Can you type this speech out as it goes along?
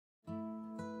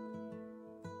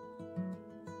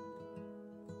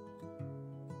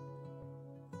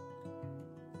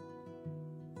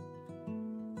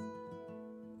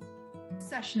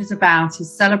session is about is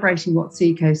celebrating what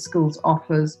Eco Schools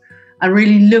offers and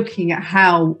really looking at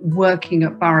how, working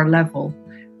at borough level,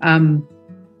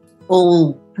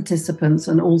 all participants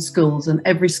and all schools and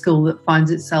every school that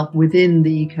finds itself within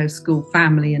the Eco School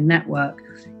family and network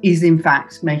is in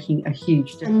fact making a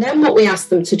huge difference. And then what we ask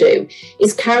them to do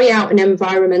is carry out an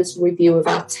environmental review of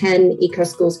our 10 Eco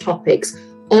Schools topics,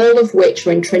 all of which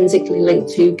are intrinsically linked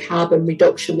to carbon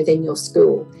reduction within your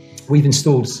school. We've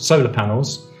installed solar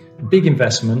panels, big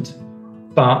investment,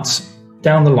 but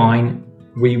down the line,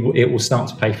 it will start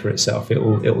to pay for itself. It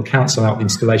will cancel out the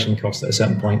installation costs at a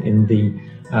certain point in the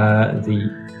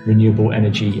renewable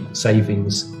energy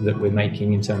savings that we're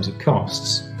making in terms of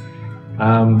costs.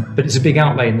 But it's a big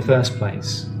outlay in the first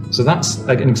place. So that's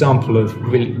like an example of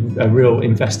a real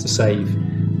investor-save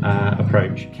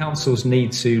approach. Councils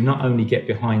need to not only get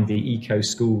behind the Eco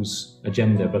Schools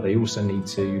agenda, but they also need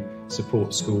to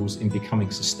support schools in becoming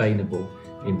sustainable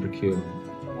in procurement.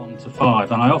 1 to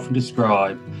 5, and I often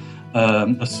describe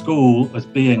a school as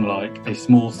being like a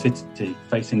small city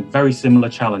facing very similar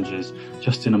challenges,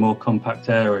 just in a more compact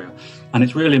area. And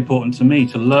it's really important to me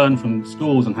to learn from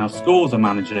schools and how schools are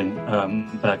managing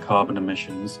their carbon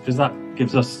emissions, because that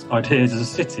gives us ideas as a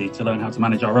city to learn how to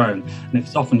manage our own. And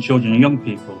it's often children and young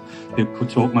people who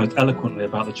could talk most eloquently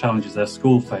about the challenges their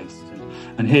school faced.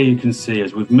 And here you can see,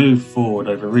 as we've moved forward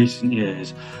over recent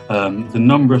years, the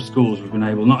number of schools we've been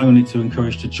able not only to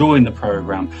encourage to join the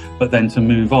programme, but then to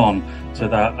move on to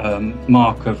that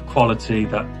mark of quality,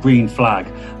 that green flag,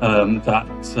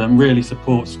 that really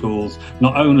supports schools,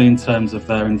 not only in terms of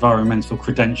their environmental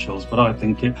credentials, but I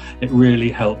think it really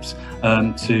helps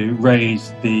to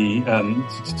raise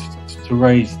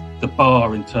the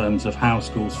bar in terms of how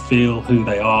schools feel, who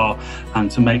they are,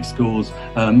 and to make schools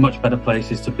much better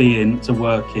places to be in, to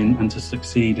work in, and to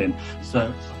succeed in.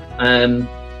 So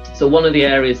one of the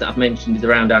areas that I've mentioned is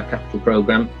around our capital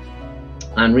programme,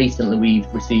 and recently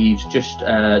we'we've received just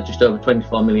over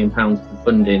 £24 million of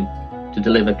funding to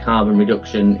deliver carbon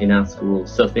reduction in our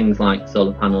schools. So things like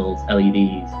solar panels,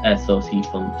 LEDs, air source heat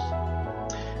pumps.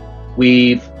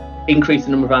 We've increase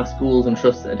the number of our schools and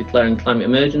trusts that are declaring climate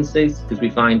emergencies, because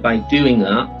we find by doing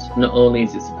that, not only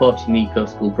is it supporting the Eco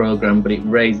School programme, but it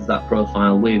raises that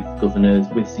profile with governors,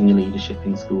 with senior leadership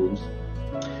in schools.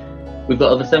 We've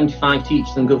got over 75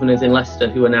 teachers and governors in Leicester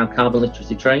who are now carbon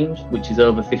literacy trained, which is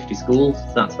over 50 schools.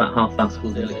 So that's about half our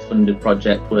school daily funded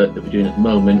project work that we're doing at the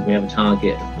moment. We have a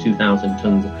target of 2,000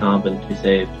 tonnes of carbon to be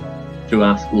saved through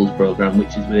our schools programme,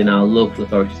 which is within our local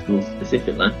authority schools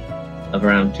specifically, of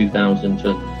around 2,000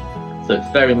 tonnes. So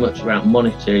it's very much about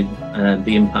monitoring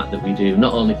the impact that we do,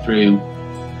 not only through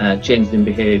changes in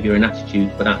behaviour and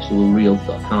attitudes, but actual real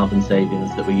sort of carbon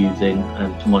savings that we're using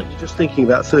to monitor. Just thinking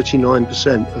about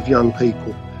 39% of young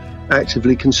people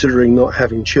actively considering not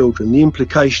having children, the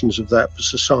implications of that for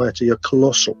society are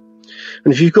colossal.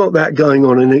 And if you've got that going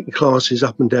on in classes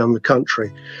up and down the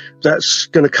country, that's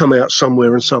going to come out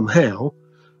somewhere and somehow,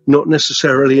 not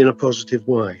necessarily in a positive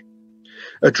way.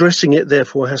 Addressing it,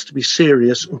 therefore, has to be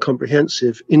serious and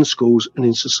comprehensive in schools and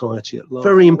in society at large.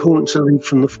 Very important to lead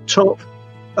from the top.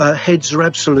 Heads are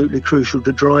absolutely crucial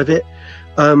to drive it.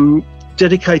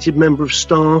 Dedicated member of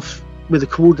staff with a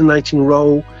coordinating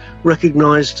role,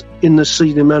 recognised in the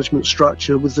senior management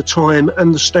structure with the time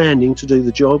and the standing to do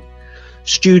the job.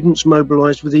 Students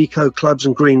mobilised with eco clubs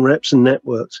and green reps and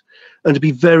networks, and to be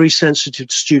very sensitive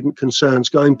to student concerns,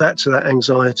 going back to that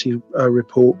anxiety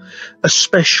report,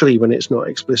 especially when it's not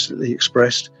explicitly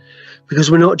expressed, because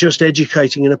we're not just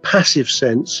educating in a passive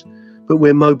sense, but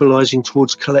we're mobilising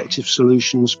towards collective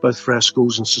solutions, both for our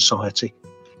schools and society.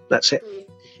 That's it.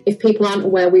 If people aren't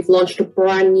aware, we've launched a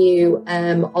brand new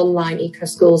online Eco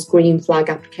Schools Green Flag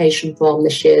application form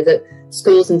this year that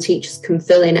schools and teachers can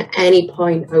fill in at any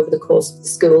point over the course of the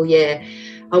school year.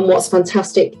 And what's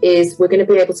fantastic is we're going to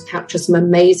be able to capture some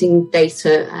amazing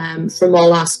data from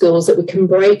all our schools that we can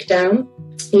break down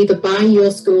either by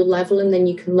your school level, and then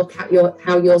you can look at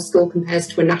how your school compares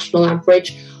to a national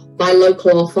average, by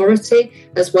local authority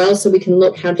as well, so we can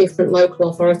look how different local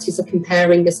authorities are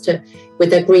comparing with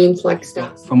their green flag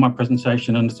stats. From my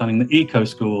presentation, understanding that Eco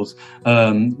Schools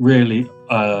really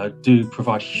do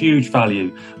provide huge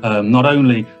value, not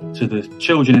only to the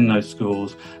children in those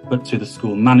schools, but to the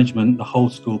school management, the whole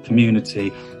school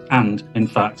community, and in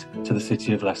fact to the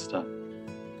City of Leicester.